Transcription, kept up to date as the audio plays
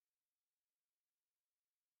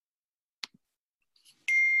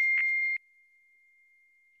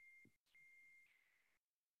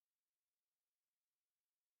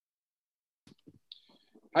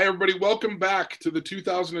Hi, everybody. Welcome back to the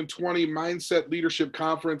 2020 Mindset Leadership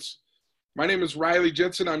Conference. My name is Riley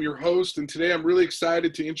Jensen. I'm your host, and today I'm really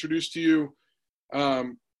excited to introduce to you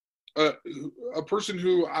um, a person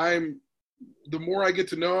who the more I get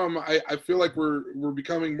to know him, I feel like we're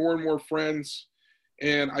becoming more and more friends,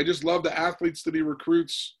 and I just love the athletes that he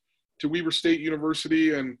recruits to Weber State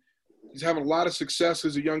University, and he's having a lot of success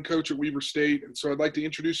as a young coach at Weber State, and so I'd like to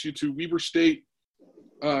introduce you to Weber State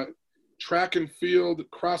track and field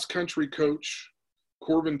cross-country coach,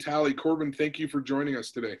 Corbin Talley. Corbin, thank you for joining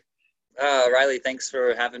us today. Riley, thanks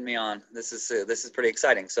for having me on. This is pretty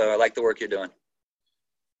exciting. So I like the work you're doing.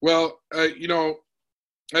 Well,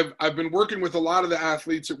 I've been working with a lot of the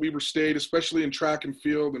athletes at Weber State, especially in track and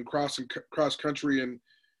field and cross country, and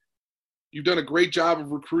you've done a great job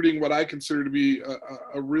of recruiting what I consider to be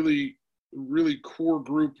a really, really core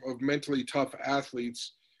group of mentally tough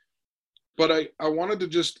athletes. But I wanted to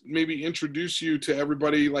just maybe introduce you to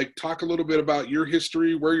everybody, like talk a little bit about your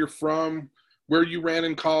history, where you're from, where you ran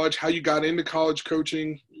in college, how you got into college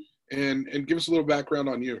coaching, and give us a little background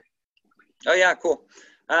on you. Oh, yeah, cool.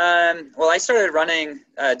 Well, I started running,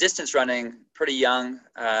 distance running pretty young.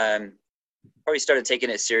 Probably started taking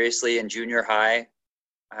it seriously in junior high.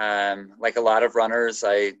 Like a lot of runners,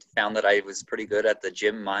 I found that I was pretty good at the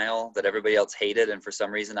gym mile that everybody else hated, and for some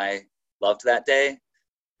reason I loved that day.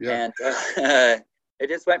 Yeah. And it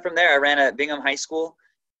just went from there. I ran at Bingham High School,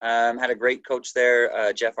 had a great coach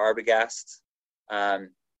there, Jeff Arbogast,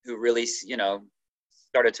 who really,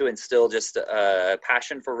 started to instill just a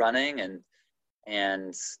passion for running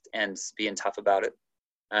and being tough about it.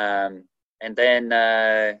 And then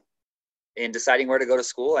in deciding where to go to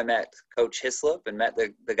school, I met Coach Hislop and met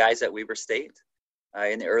the guys at Weber State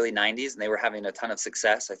in the early 90s, and they were having a ton of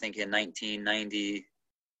success. I think in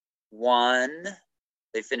 1991,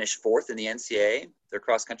 they finished fourth in the NCAA, their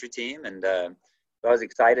cross-country team, and so I was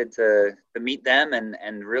excited to meet them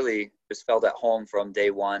and really just felt at home from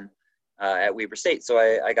day one at Weber State. So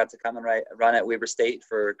I got to come and run at Weber State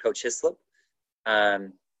for Coach Hislop.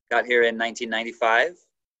 Got here in 1995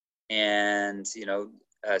 and,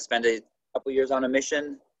 spent a couple years on a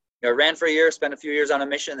mission. Ran for a year, spent a few years on a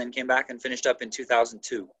mission, then came back and finished up in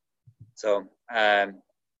 2002. So,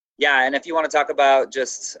 yeah, and if you want to talk about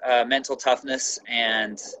just mental toughness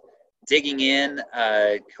and digging in,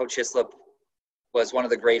 Coach Hislop was one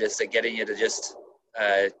of the greatest at getting you to just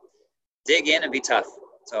dig in and be tough.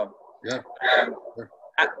 So, yeah.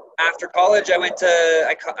 After college, I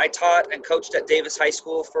taught and coached at Davis High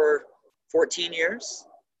School for 14 years,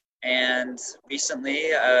 and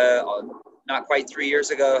recently, not quite 3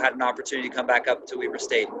 years ago, had an opportunity to come back up to Weber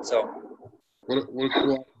State. So, what a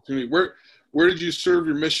cool opportunity. Where did you serve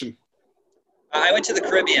your mission? I went to the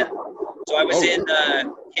Caribbean. So I was it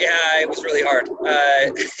was really hard.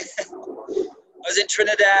 I was in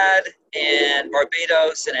Trinidad and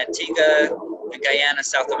Barbados and Antigua and Guyana,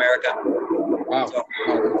 South America. Wow. So,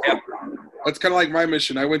 yeah. That's kind of like my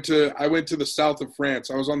mission. I went to the south of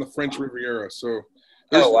France. I was on the French Riviera. So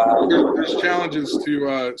there's challenges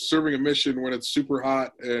to serving a mission when it's super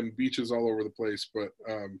hot and beaches all over the place. But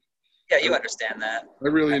yeah, you understand that. I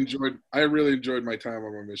really enjoyed my time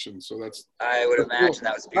on my mission. So I would imagine cool.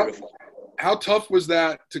 That was beautiful. How tough was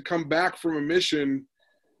that to come back from a mission,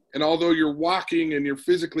 and although you're walking and you're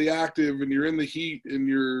physically active and you're in the heat and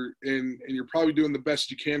you're probably doing the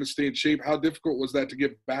best you can to stay in shape, how difficult was that to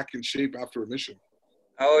get back in shape after a mission?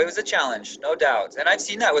 Oh, it was a challenge, no doubt. And I've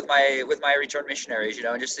seen that with my return missionaries,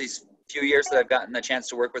 just these few years that I've gotten the chance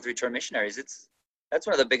to work with return missionaries. That's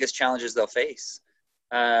one of the biggest challenges they'll face.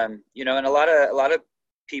 And a lot of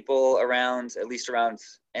people around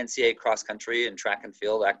NCAA cross country and track and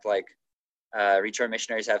field act like return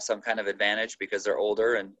missionaries have some kind of advantage because they're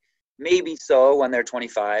older, and maybe so when they're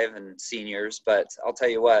 25 and seniors. But I'll tell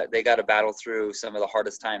you what, they got to battle through some of the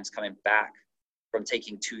hardest times coming back from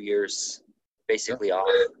taking 2 years basically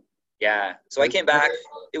off. Yeah. So I came back.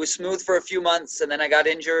 It was smooth for a few months, and then I got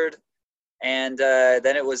injured, and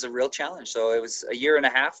then it was a real challenge. So it was a year and a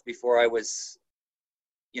half before I was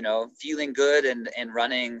feeling good and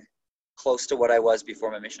running close to what I was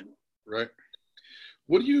before my mission. Right.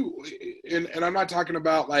 What do you, and I'm not talking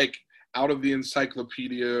about like out of the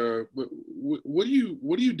encyclopedia, but what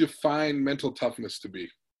do you define mental toughness to be?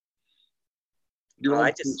 Your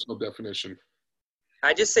own personal definition.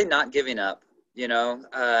 I just say not giving up,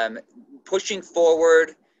 pushing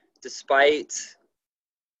forward despite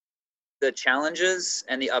the challenges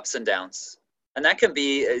and the ups and downs. And that can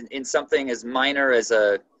be in something as minor as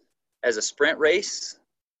a sprint race,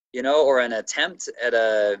 or an attempt at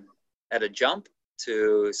a jump,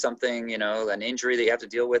 to something, an injury that you have to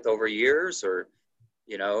deal with over years, or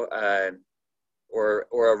or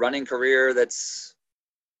a running career that's,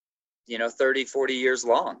 30, 40 years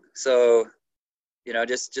long. So,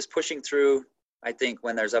 just pushing through, I think,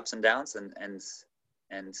 when there's ups and downs,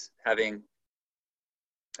 and having,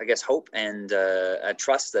 I guess, hope and a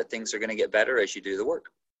trust that things are going to get better as you do the work.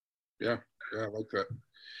 Yeah, I like that.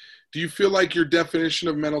 Do you feel like your definition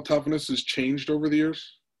of mental toughness has changed over the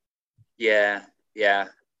years? Yeah.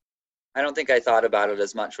 I don't think I thought about it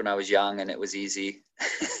as much when I was young and it was easy.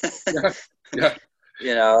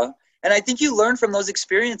 Yeah. And I think you learn from those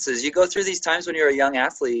experiences. You go through these times when you're a young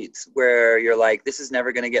athlete where you're like, this is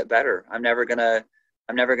never going to get better. I'm never going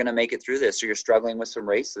to make it through this. Or you're struggling with some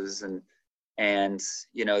races and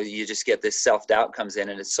you just get this self-doubt comes in,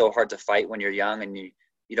 and it's so hard to fight when you're young, and you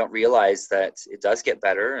don't realize that it does get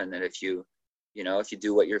better. And that if you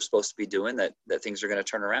do what you're supposed to be doing, that things are going to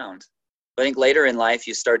turn around. But I think later in life,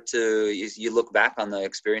 you start to, you look back on the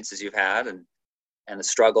experiences you've had and the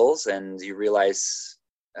struggles, and you realize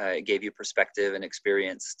it gave you perspective and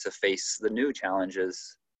experience to face the new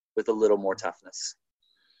challenges with a little more toughness.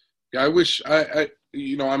 Yeah, I wish I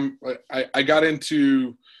got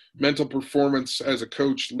into mental performance as a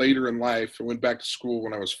coach later in life. I went back to school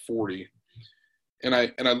when I was 40, and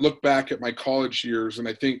I look back at my college years, and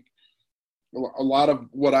I think a lot of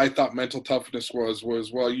what I thought mental toughness was,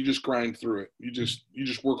 well, you just grind through it. You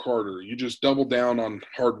just work harder. You just double down on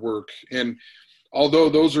hard work. And although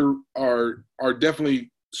those are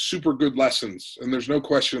definitely super good lessons, and there's no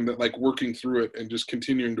question that like working through it and just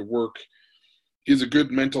continuing to work is a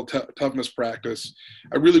good mental toughness practice,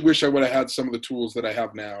 I really wish I would have had some of the tools that I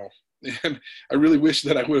have now. And I really wish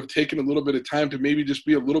that I would have taken a little bit of time to maybe just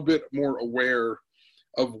be a little bit more aware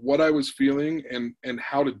of what I was feeling and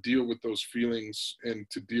how to deal with those feelings and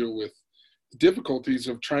to deal with the difficulties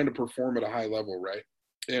of trying to perform at a high level, right?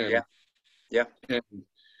 And, yeah. And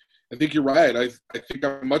I think you're right. I think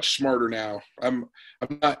I'm much smarter now. I'm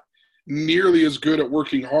not nearly as good at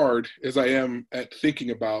working hard as I am at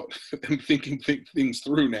thinking about and thinking things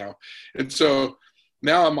through now. And so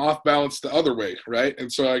now I'm off balance the other way, right?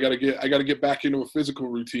 And so I got to get back into a physical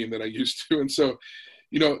routine that I used to. And so,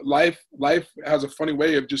 life has a funny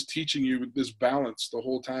way of just teaching you this balance the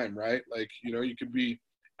whole time, right? Like, you could be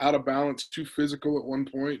out of balance too physical at one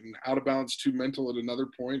point and out of balance too mental at another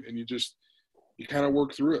point, and you kind of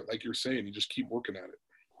work through it, like you're saying. You just keep working at it.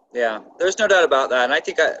 Yeah, there's no doubt about that. And I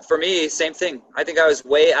think for me, same thing. I think I was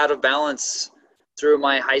way out of balance through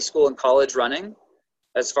my high school and college running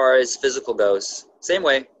as far as physical goes. Same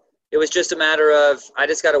way. It was just a matter of I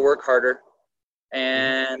just got to work harder.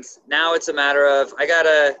 And now it's a matter of I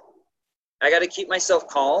gotta keep myself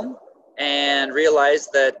calm and realize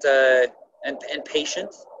that and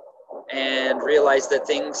patient, and realize that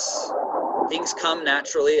things come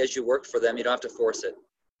naturally as you work for them. You don't have to force it.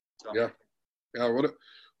 So. Yeah.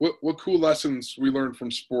 What cool lessons we learned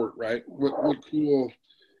from sport, right? What cool,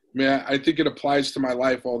 man. I think it applies to my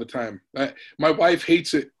life all the time. My wife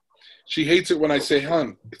hates it. She hates it when I say,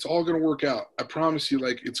 "Hun, it's all going to work out. I promise you,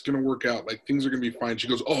 like, it's going to work out. Like, things are going to be fine." She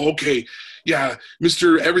goes, "Oh, okay. Yeah,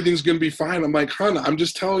 mister, everything's going to be fine." I'm like, "Hun, I'm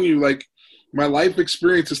just telling you, like, my life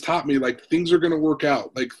experience has taught me, like, things are going to work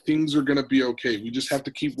out. Like, things are going to be okay. We just have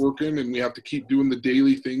to keep working, and we have to keep doing the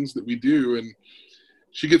daily things that we do." And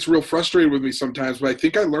she gets real frustrated with me sometimes, but I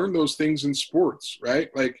think I learned those things in sports, right?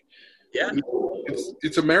 Like, yeah,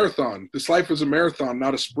 it's a marathon. This life is a marathon,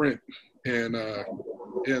 not a sprint. And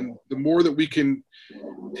the more that we can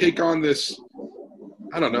take on this,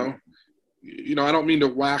 I don't know, I don't mean to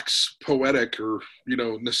wax poetic or,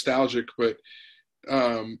 nostalgic, but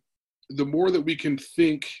the more that we can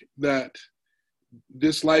think that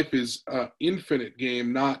this life is an infinite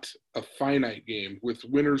game, not a finite game with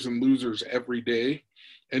winners and losers every day,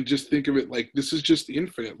 and just think of it like this is just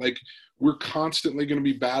infinite. Like, we're constantly going to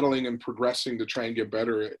be battling and progressing to try and get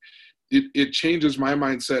better. It changes my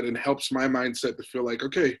mindset and helps my mindset to feel like,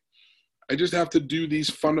 okay, I just have to do these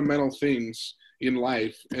fundamental things in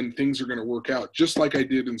life and things are going to work out just like I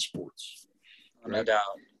did in sports. Right?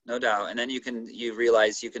 No doubt. And then you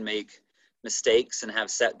realize you can make mistakes and have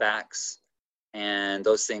setbacks, and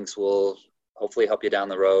those things will hopefully help you down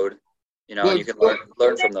the road. And you can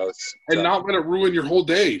learn from those. And not let it ruin your whole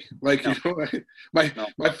day. Like, no.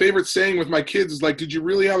 My favorite saying with my kids is like, did you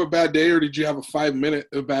really have a bad day, or did you have a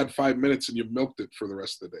bad 5 minutes and you milked it for the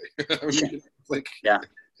rest of the day? I mean, like,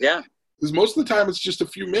 yeah. Because most of the time it's just a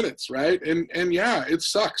few minutes, right? And yeah, it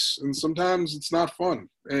sucks. And sometimes it's not fun.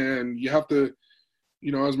 And you have to,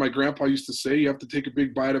 as my grandpa used to say, you have to take a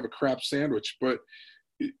big bite of a crap sandwich. But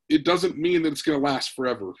it doesn't mean that it's going to last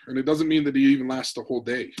forever. And it doesn't mean that it even lasts the whole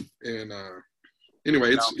day. And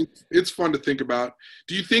anyway, it's fun to think about.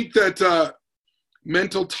 Do you think that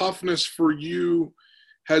mental toughness for you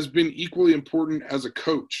has been equally important as a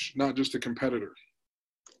coach, not just a competitor.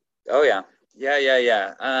 Oh yeah.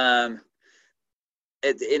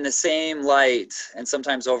 In the same light, and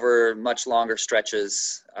sometimes over much longer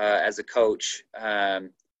stretches as a coach.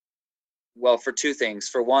 Well, for two things.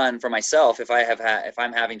 For one, for myself, if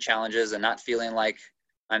I'm having challenges and not feeling like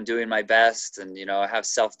I'm doing my best, and I have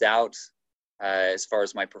self-doubt as far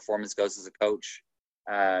as my performance goes as a coach,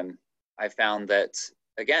 I found that,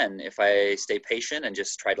 again, if I stay patient and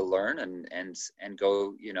just try to learn and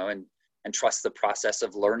go, and trust the process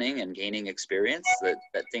of learning and gaining experience, that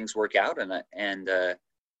things work out. And I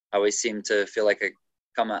always seem to feel like I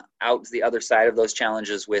come out the other side of those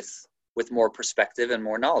challenges with more perspective and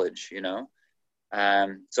more knowledge,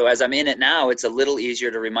 So as I'm in it now, it's a little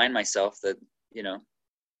easier to remind myself that,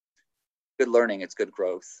 good learning, it's good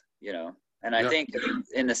growth, And I think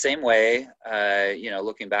in the same way,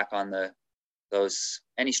 looking back on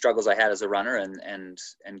any struggles I had as a runner and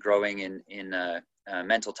growing in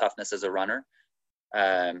mental toughness as a runner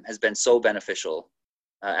has been so beneficial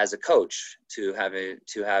as a coach to have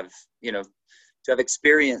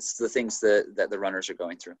experienced the things that the runners are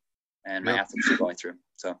going through and my athletes are going through.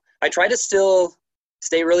 So I try to still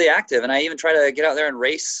stay really active, and I even try to get out there and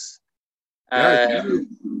race.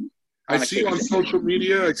 I see on social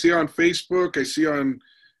media, I see on Facebook, I see on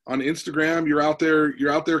Instagram, you're out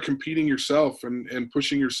there competing yourself and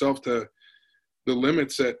pushing yourself to the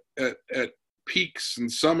limits at peaks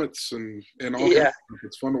and summits and all that stuff.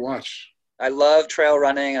 It's fun to watch. I love trail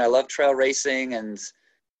running and I love trail racing, and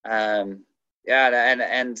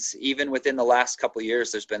and even within the last couple of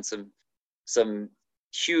years, there's been some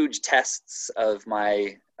huge tests of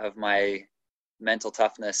my mental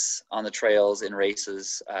toughness on the trails in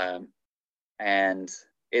races, and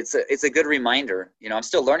it's a good reminder. I'm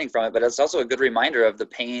still learning from it, but it's also a good reminder of the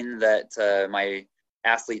pain that my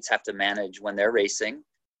athletes have to manage when they're racing.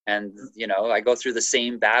 And I go through the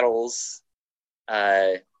same battles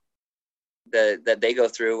that they go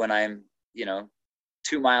through when I'm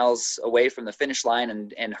 2 miles away from the finish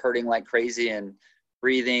line and hurting like crazy and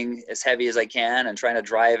breathing as heavy as I can and trying to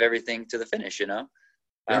drive everything to the finish,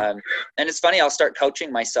 And it's funny, I'll start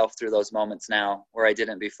coaching myself through those moments now where I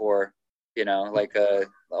didn't before, like a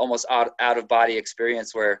almost out of body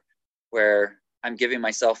experience where I'm giving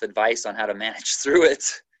myself advice on how to manage through it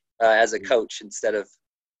as a coach instead of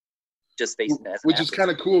just facing it. Which is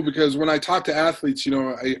kind of cool, because when I talk to athletes,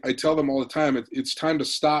 I tell them all the time, it's time to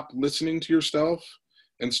stop listening to yourself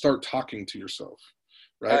and start talking to yourself.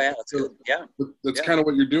 Right. Oh yeah, that's good. Yeah. That's kind of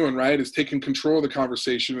what you're doing, right? Is taking control of the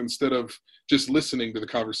conversation instead of just listening to the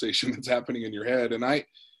conversation that's happening in your head. And I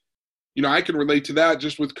can relate to that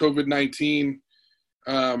just with COVID-19.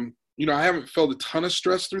 I haven't felt a ton of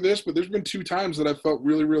stress through this, but there's been 2 times that I felt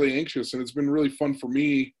really, really anxious, and it's been really fun for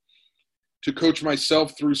me to coach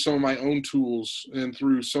myself through some of my own tools and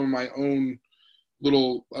through some of my own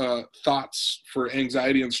little thoughts for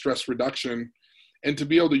anxiety and stress reduction. And to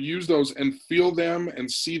be able to use those and feel them and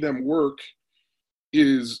see them work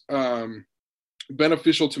is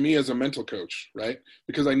beneficial to me as a mental coach, right?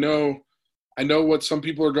 Because I know what some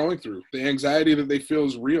people are going through. The anxiety that they feel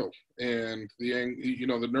is real, and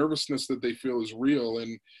the nervousness that they feel is real.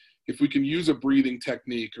 And if we can use a breathing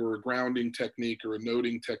technique or a grounding technique or a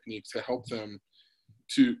noting technique to help them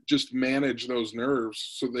to just manage those nerves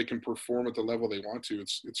so they can perform at the level they want to,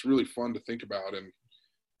 it's really fun to think about. And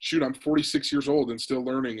shoot, I'm 46 years old and still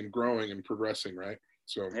learning and growing and progressing, right?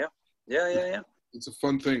 So yeah. It's a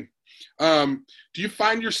fun thing. Do you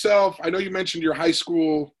find yourself, I know you mentioned your high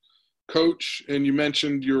school coach and you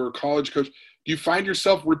mentioned your college coach. Do you find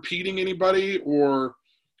yourself repeating anybody or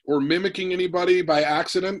mimicking anybody by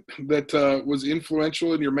accident that was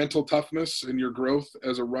influential in your mental toughness and your growth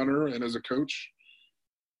as a runner and as a coach?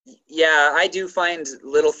 Yeah, I do find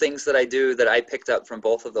little things that I do that I picked up from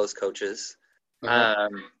both of those coaches.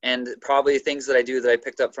 And probably things that I do that I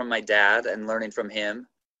picked up from my dad and learning from him,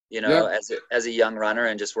 as a young runner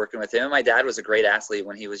and just working with him. My dad was a great athlete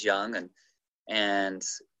when he was young. And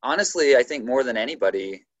honestly, I think more than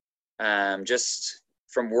anybody, just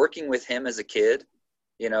from working with him as a kid,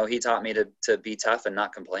 he taught me to be tough and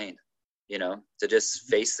not complain, to just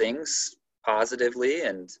face things positively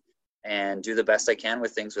and do the best I can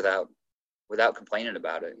with things without complaining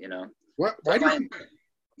about it, What?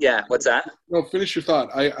 Yeah, what's that? No, finish your thought.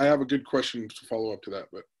 I have a good question to follow up to that,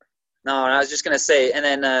 but. No, and I was just going to say, and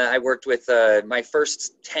then I worked with my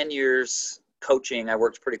first 10 years coaching. I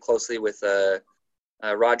worked pretty closely with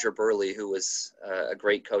Roger Burley, who was a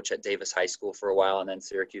great coach at Davis High School for a while, and then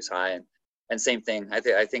Syracuse High, and same thing.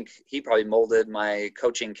 I think he probably molded my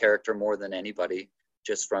coaching character more than anybody,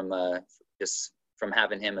 just from from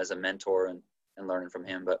having him as a mentor and learning from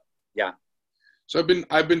him. But yeah. So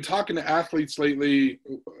I've been talking to athletes lately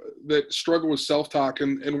that struggle with self-talk,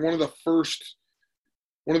 and one of the first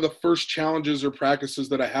challenges or practices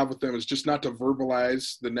that I have with them is just not to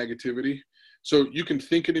verbalize the negativity. So you can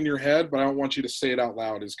think it in your head, but I don't want you to say it out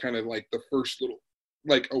loud. Is kind of like the first little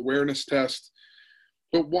like awareness test.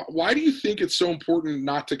 But why do you think it's so important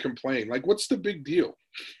not to complain? Like, what's the big deal?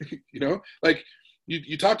 Like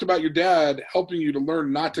you talked about your dad helping you to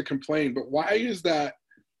learn not to complain, but why is that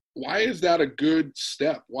a good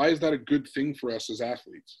step? Why is that a good thing for us as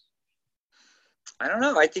athletes? I don't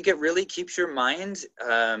know. I think it really keeps your mind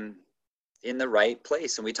in the right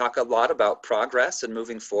place. And we talk a lot about progress and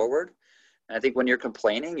moving forward. And I think when you're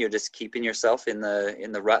complaining, you're just keeping yourself in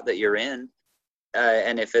the rut that you're in.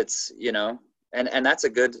 And if it's, and that's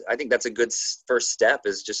I think that's a good first step,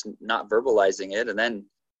 is just not verbalizing it. And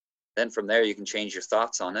then from there you can change your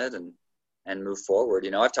thoughts on it and move forward.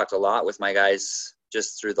 I've talked a lot with my guys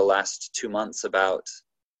just through the last 2 months about,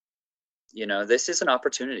 this is an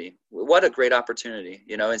opportunity. What a great opportunity,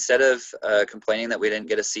 instead of complaining that we didn't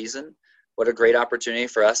get a season, what a great opportunity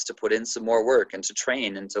for us to put in some more work and to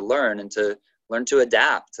train and to learn to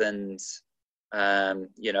adapt and,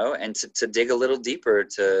 and to dig a little deeper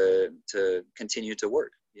to continue to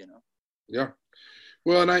work, Yeah.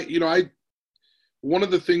 Well, and one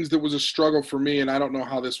of the things that was a struggle for me, and I don't know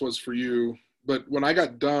how this was for you, but when I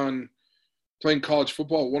got done playing college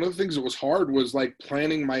football, one of the things that was hard was like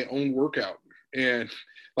planning my own workout and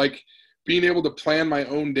like being able to plan my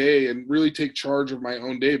own day and really take charge of my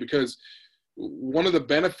own day. Because one of the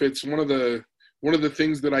benefits, one of the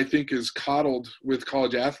things that I think is coddled with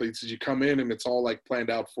college athletes is you come in and it's all like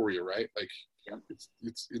planned out for you, right? Like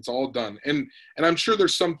it's all done. And I'm sure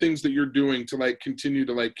there's some things that you're doing to like continue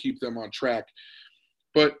to like keep them on track.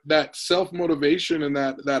 But that self-motivation and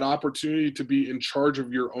that opportunity to be in charge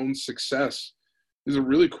of your own success is a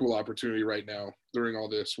really cool opportunity right now during all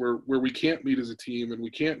this, where we can't meet as a team and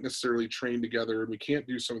we can't necessarily train together and we can't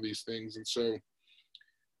do some of these things. And so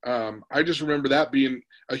I just remember that being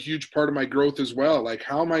a huge part of my growth as well. Like,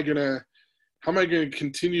 how am I gonna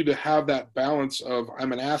continue to have that balance of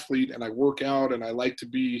I'm an athlete and I work out and I like to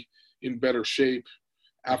be in better shape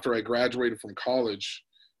after I graduated from college,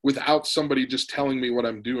 without somebody just telling me what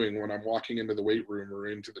I'm doing when I'm walking into the weight room or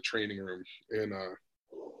into the training room. And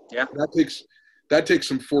that takes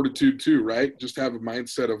some fortitude too, right? Just to have a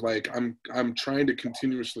mindset of like, I'm trying to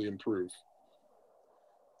continuously improve.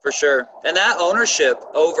 For sure. And that ownership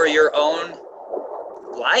over your own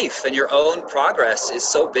life and your own progress is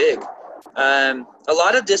so big. A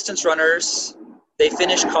lot of distance runners, they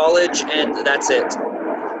finish college and that's it.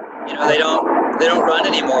 They don't run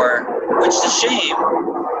anymore, which is a shame.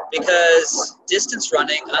 Because distance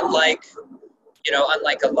running, unlike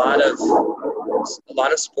a lot of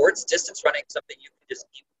sports, distance running is something you can just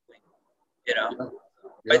keep doing. Yeah.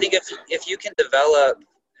 I think if you can develop,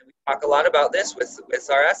 and we talk a lot about this with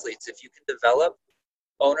our athletes, if you can develop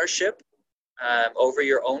ownership over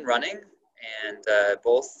your own running and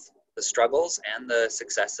both the struggles and the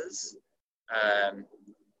successes,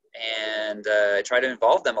 and I try to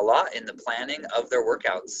involve them a lot in the planning of their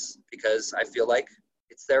workouts, because I feel like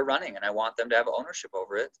it's their running and I want them to have ownership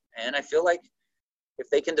over it. And I feel like if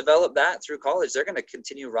they can develop that through college, they're going to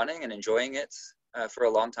continue running and enjoying it for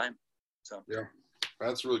a long time. So yeah,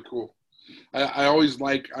 that's really cool. I always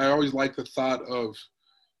like the thought of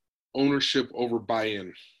ownership over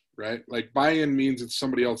buy-in, right? Like buy-in means it's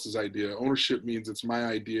somebody else's idea. Ownership means it's my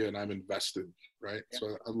idea and I'm invested, right? Yeah.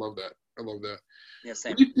 So I love that. Yeah,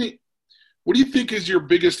 same. What do you think is your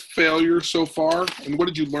biggest failure so far, and what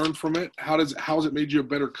did you learn from it? How has it made you a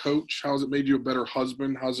better coach? How has it made you a better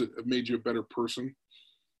husband? How has it made you a better person?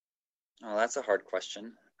 Oh, that's a hard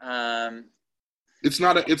question. It's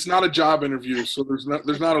not a job interview, so there's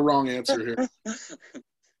not a wrong answer here.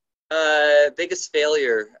 Biggest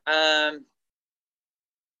failure. I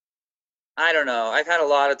don't know. I've had a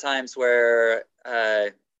lot of times where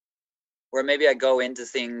maybe I go into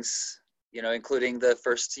things, including the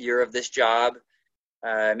first year of this job,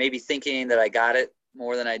 maybe thinking that I got it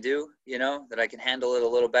more than I do, that I can handle it a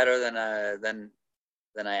little better than I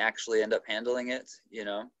actually end up handling it,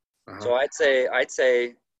 Uh-huh. So I'd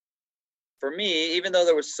say for me, even though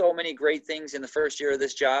there was so many great things in the first year of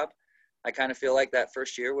this job, I kind of feel like that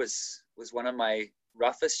first year was one of my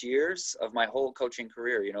roughest years of my whole coaching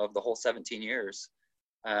career, of the whole 17 years.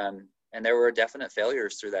 And there were definite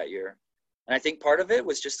failures through that year. And I think part of it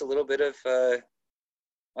was just a little bit of, I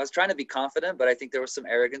was trying to be confident, but I think there was some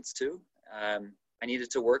arrogance too. I needed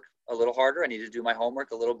to work a little harder. I needed to do my homework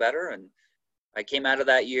a little better. And I came out of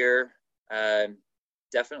that year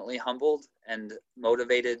definitely humbled and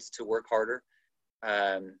motivated to work harder,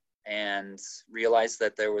 and realized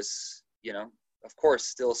that there was, of course,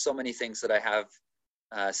 still so many things that I have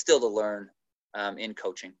still to learn in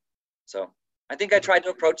coaching. So I think I tried to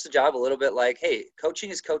approach the job a little bit like, hey, coaching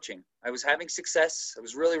is coaching. I was having success. I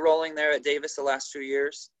was really rolling there at Davis the last 2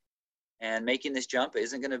 years, and making this jump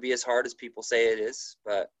isn't going to be as hard as people say it is,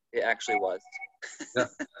 but it actually was. Yeah.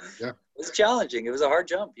 Yeah. It was challenging. It was a hard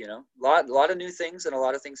jump, a lot of new things and a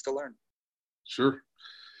lot of things to learn. Sure.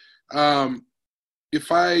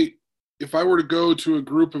 If I were to go to a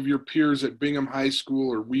group of your peers at Bingham High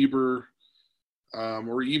School or Weber,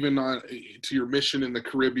 or even to your mission in the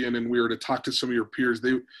Caribbean, and we were to talk to some of your peers,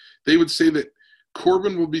 they would say that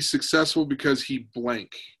Corbin will be successful because he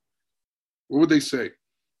blank. What would they say?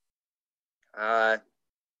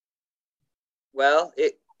 Well,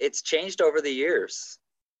 it's changed over the years.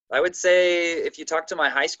 I would say if you talk to my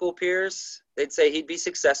high school peers, they'd say he'd be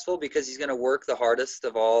successful because he's going to work the hardest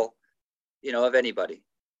of all, of anybody.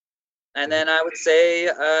 And then I would say,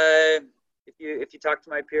 if you talk to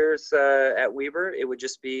my peers at Weber, it would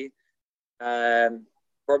just be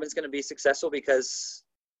Corbin's going to be successful because,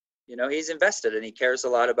 he's invested and he cares a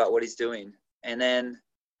lot about what he's doing. And then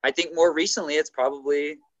I think more recently, it's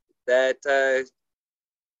probably that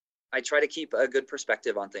I try to keep a good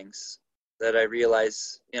perspective on things, that I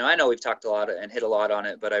realize, I know we've talked a lot and hit a lot on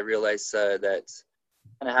it, but I realize that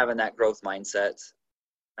kind of having that growth mindset,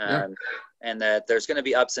 and that there's going to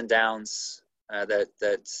be ups and downs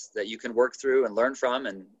that you can work through and learn from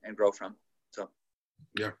and grow from. So,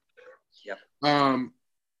 yeah. Yeah.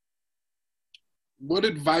 What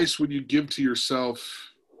advice would you give to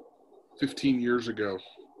yourself 15 years ago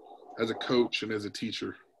as a coach and as a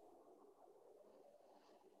teacher?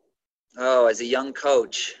 Oh, as a young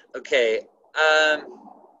coach. Okay. I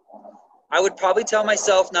would probably tell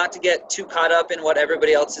myself not to get too caught up in what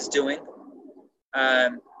everybody else is doing.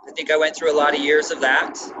 I think I went through a lot of years of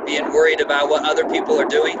that, being worried about what other people are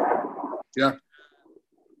doing. Yeah.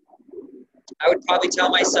 I would probably tell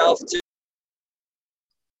myself to.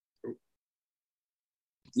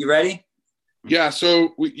 You ready? Yeah.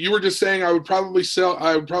 So you were just saying I would probably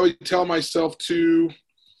tell myself to.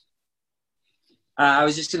 I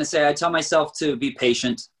was just going to say, I tell myself to be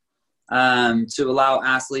patient, to allow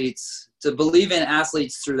athletes, to believe in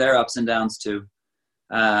athletes through their ups and downs too.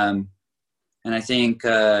 And I think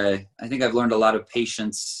I've learned a lot of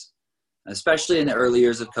patience, especially in the early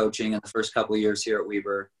years of coaching and the first couple of years here at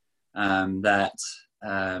Weber, that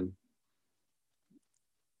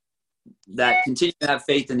continue to have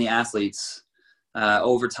faith in the athletes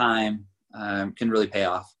over time can really pay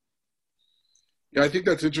off. Yeah, I think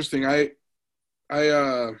that's interesting.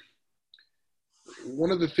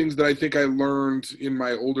 One of the things that I think I learned in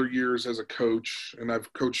my older years as a coach, and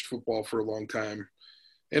I've coached football for a long time,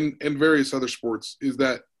 and various other sports, is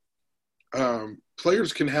that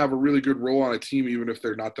players can have a really good role on a team even if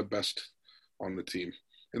they're not the best on the team.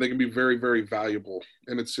 And they can be very, very valuable.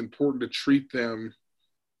 And it's important to treat them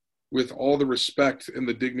with all the respect and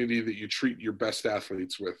the dignity that you treat your best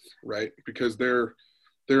athletes with, right? Because they're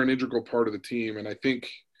an integral part of the team. And I think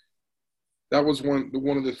that was one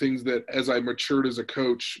of the things that, as I matured as a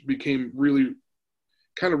coach, became really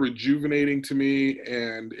kind of rejuvenating to me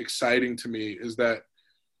and exciting to me, is that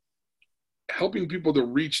helping people to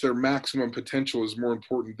reach their maximum potential is more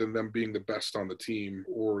important than them being the best on the team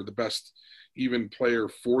or the best even player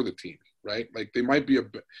for the team, right? Like they might be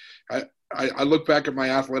I look back at my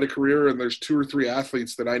athletic career and there's 2 or 3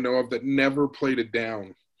 athletes that I know of that never played it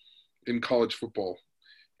down in college football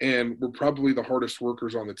and were probably the hardest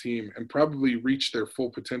workers on the team and probably reached their full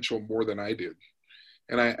potential more than I did.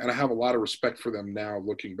 And I have a lot of respect for them now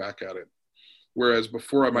looking back at it. Whereas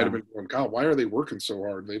before I might have been going, God, why are they working so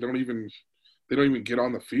hard? They don't even get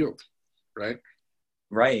on the field, right?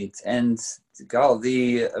 Right. And God,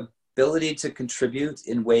 the ability to contribute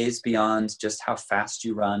in ways beyond just how fast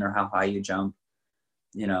you run or how high you jump,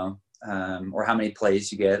 or how many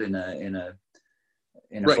plays you get in a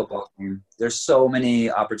right. football game. There's so many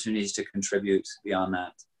opportunities to contribute beyond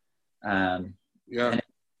that. And it's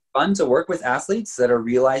fun to work with athletes that are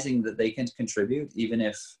realizing that they can contribute even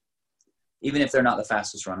if they're not the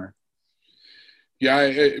fastest runner. Yeah,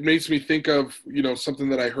 it makes me think of, something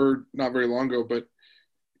that I heard not very long ago, but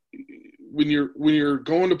when you're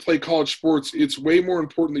going to play college sports, it's way more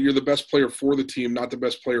important that you're the best player for the team, not the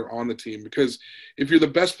best player on the team. Because if you're the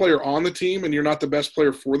best player on the team and you're not the best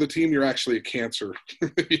player for the team, you're actually a cancer,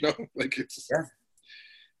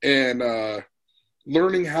 And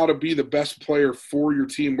learning how to be the best player for your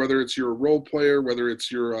team, whether it's your role player, whether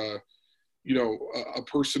it's your a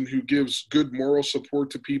person who gives good moral support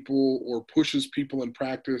to people or pushes people in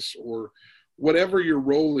practice, or whatever your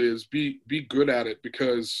role is, be good at it,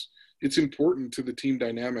 because it's important to the team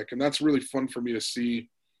dynamic. And that's really fun for me to see.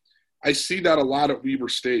 I see that a lot at Weber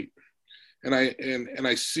State, and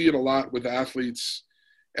I see it a lot with athletes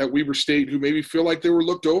at Weber State who maybe feel like they were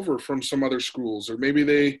looked over from some other schools, or maybe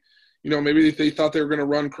they thought they were going to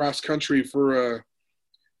run cross country for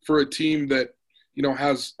a team that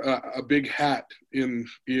has a big hat in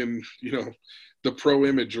the pro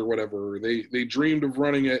image or whatever. They dreamed of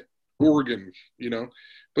running at Oregon,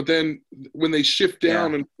 but then when they shift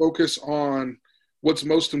down and focus on what's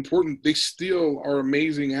most important, they still are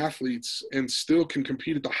amazing athletes and still can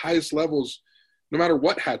compete at the highest levels, no matter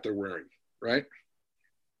what hat they're wearing, right?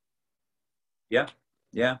 Yeah.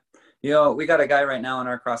 Yeah. We got a guy right now on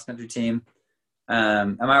our cross country team.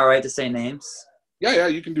 Am I all right to say names? Yeah,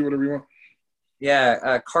 you can do whatever you want.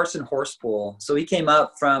 Yeah, Carson Horspool. So he came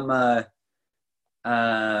up from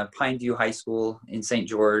Pineview High School in St.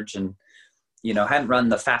 George, and hadn't run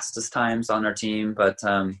the fastest times on our team, but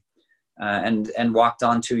and walked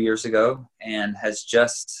on 2 years ago, and has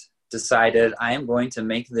just decided, I am going to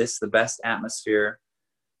make this the best atmosphere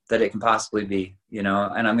that it can possibly be, and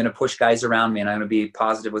I'm going to push guys around me, and I'm going to be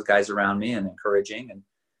positive with guys around me and encouraging,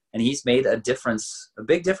 and he's made a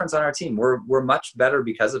big difference on our team. We're much better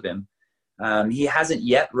because of him. He hasn't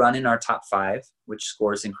yet run in our top 5, which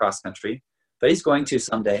scores in cross country, but he's going to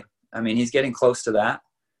someday. I mean, he's getting close to that.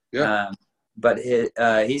 Yeah. But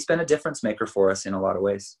he's been a difference maker for us in a lot of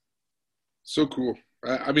ways. So cool.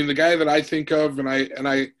 I mean, the guy that I think of, and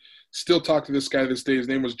I still talk to this guy this day, his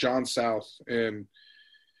name was John South, and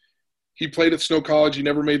he played at Snow College. He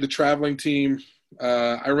never made the traveling team.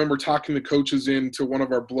 I remember talking the coaches into one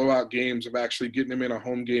of our blowout games of actually getting him in a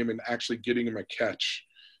home game and actually getting him a catch,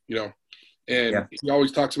 And he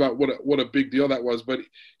always talks about what a big deal that was, but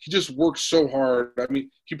he just worked so hard. I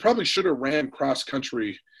mean, he probably should have ran cross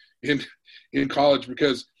country in college,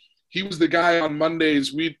 because he was the guy on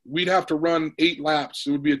Mondays. We'd have to run 8 laps.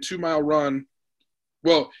 It would be a 2-mile run.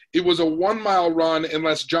 Well, it was a 1-mile run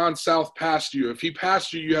unless John South passed you. If he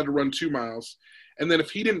passed you, you had to run 2 miles. And then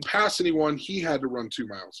if he didn't pass anyone, he had to run 2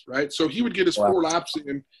 miles, right? So he would get his 4 laps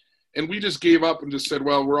in, and we just gave up and just said,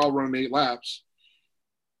 well, we're all running 8 laps.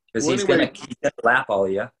 Because he's going to lap all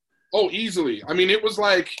of you. Oh, easily. I mean, it was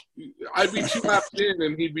like I'd be 2 laps in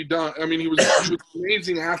and he'd be done. I mean, he was an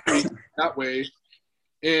amazing athlete that way,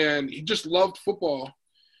 and he just loved football.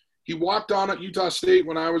 He walked on at Utah State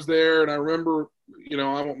when I was there, and I remember, I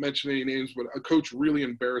won't mention any names, but a coach really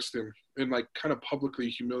embarrassed him and like kind of publicly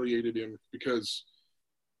humiliated him because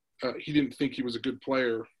he didn't think he was a good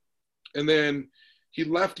player. And then he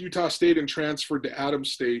left Utah State and transferred to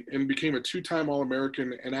Adams State and became a 2-time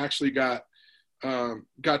All-American, and actually got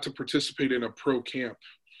to participate in a pro camp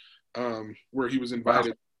where he was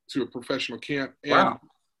invited to a professional camp. And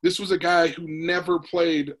this was a guy who never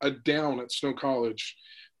played a down at Snow College.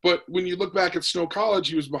 But when you look back at Snow College,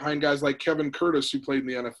 he was behind guys like Kevin Curtis, who played in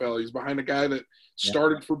the NFL. He's behind a guy that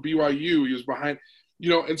started for BYU. He was behind,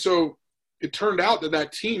 and so it turned out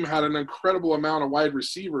that team had an incredible amount of wide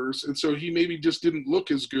receivers. And so he maybe just didn't look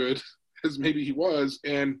as good as maybe he was.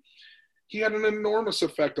 And he had an enormous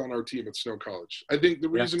effect on our team at Snow College. I think the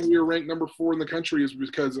reason we were ranked number 4 in the country is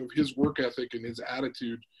because of his work ethic and his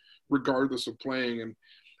attitude, regardless of playing. And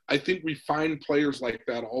I think we find players like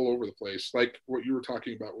that all over the place, like what you were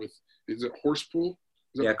talking about with, is it Horspool?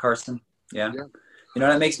 Carson. Yeah.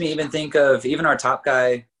 That makes me even think of even our top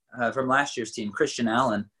guy from last year's team, Christian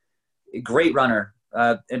Allen, a great runner.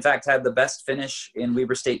 In fact, had the best finish in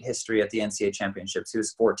Weber State history at the NCAA championships. He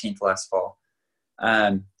was 14th last fall.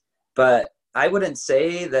 But I wouldn't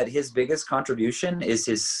say that his biggest contribution is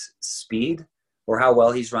his speed or how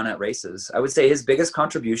well he's run at races. I would say his biggest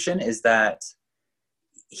contribution is that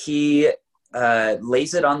he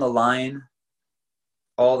lays it on the line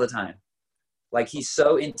all the time. Like, he's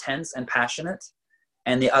so intense and passionate,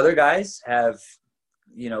 and the other guys have,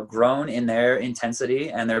 grown in their intensity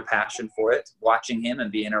and their passion for it, watching him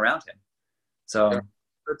and being around him. So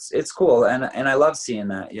it's cool. And I love seeing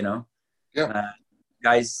that,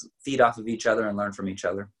 guys feed off of each other and learn from each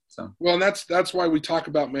other. So, well, and that's why we talk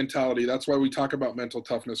about mentality. That's why we talk about mental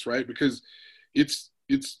toughness, right? Because it's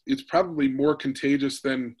probably more contagious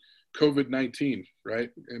than COVID-19, right?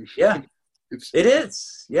 And it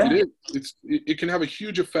is. It can have a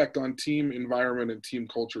huge effect on team environment and team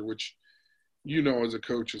culture, which, as a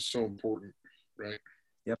coach is so important, right?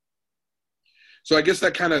 Yep. So I guess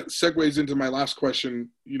that kind of segues into my last question.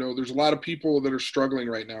 There's a lot of people that are struggling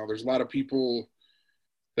right now. There's a lot of people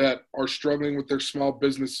that are struggling with their small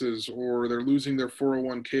businesses, or they're losing their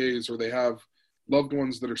 401ks, or they have loved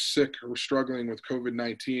ones that are sick or struggling with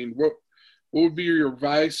COVID-19, what would be your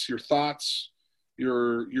advice, your thoughts,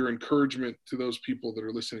 your encouragement to those people that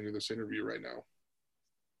are listening to this interview right now?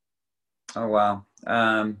 Oh, wow.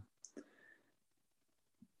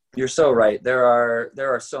 You're so right. There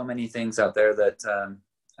are so many things out there that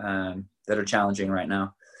are challenging right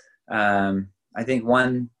now. I think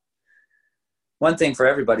one thing for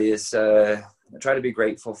everybody is try to be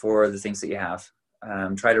grateful for the things that you have.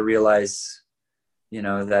 Try to realize,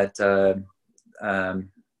 that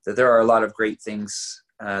there are a lot of great things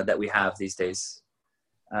that we have these days,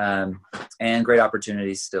 and great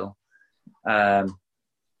opportunities still.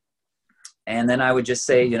 And then I would just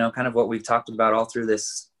say, kind of what we've talked about all through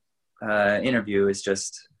this interview is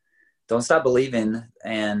just don't stop believing,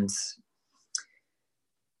 and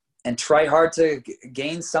try hard to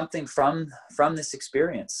gain something from this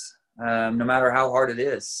experience, no matter how hard it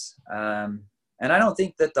is. And I don't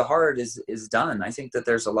think that the hard is done. I think that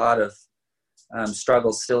there's a lot of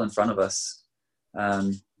struggles still in front of us.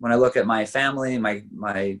 When I look at my family, my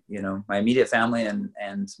immediate family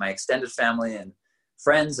and my extended family and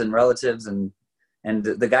friends and relatives and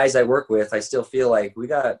the guys I work with, I still feel like we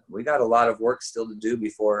got a lot of work still to do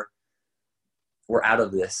before we're out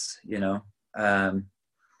of this,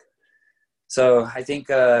 So I think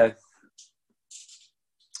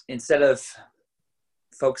instead of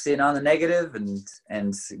focusing on the negative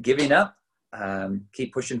and giving up,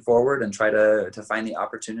 keep pushing forward and try to find the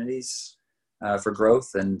opportunities for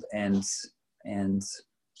growth and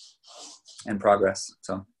progress.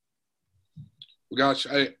 So, well, gosh,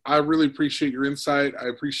 I really appreciate your insight. I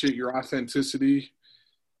appreciate your authenticity,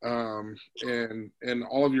 and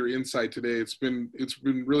all of your insight today. It's been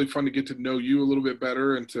really fun to get to know you a little bit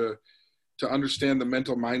better and to understand the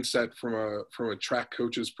mental mindset from a track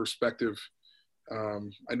coach's perspective.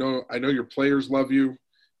 I know your players love you.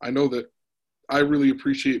 I know that I really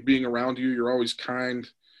appreciate being around you. You're always kind,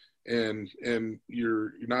 and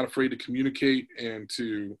you're not afraid to communicate and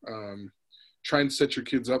to try and set your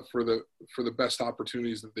kids up for the best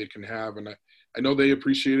opportunities that they can have. And I know they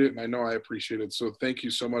appreciate it, and I know I appreciate it. So thank you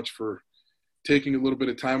so much for taking a little bit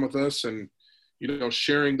of time with us and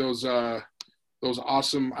sharing those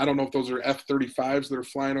awesome, I don't know if those are F-35s that are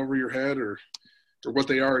flying over your head or what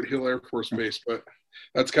they are at Hill Air Force Base, but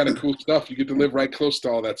that's kind of cool stuff. You get to live right close to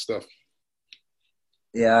all that stuff.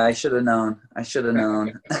 Yeah, I should have known.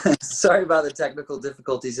 Sorry about the technical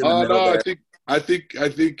difficulties in the middle no, there. I think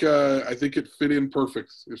it fit in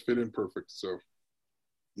perfect. It fit in perfect. So.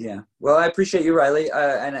 Yeah. Well, I appreciate you, Riley,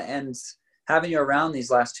 and having you around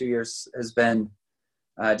these last 2 years has been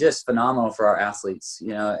just phenomenal for our athletes,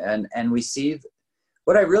 and we see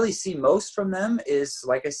what I really see most from them is,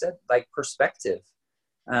 like I said, like perspective.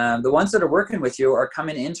 The ones that are working with you are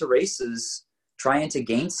coming into races trying to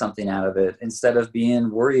gain something out of it instead of being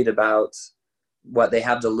worried about what they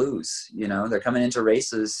have to lose. They're coming into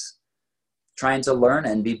races trying to learn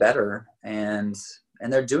and be better, and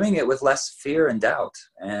they're doing it with less fear and doubt,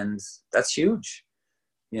 and that's huge.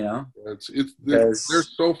 They're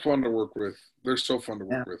so fun to work with. They're so fun to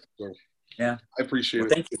work with. So yeah, I appreciate it.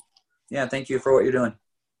 Thank you. Yeah, thank you for what you're doing.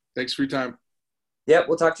 Thanks for your time. Yeah,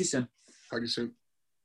 we'll talk to you soon. Talk to you soon.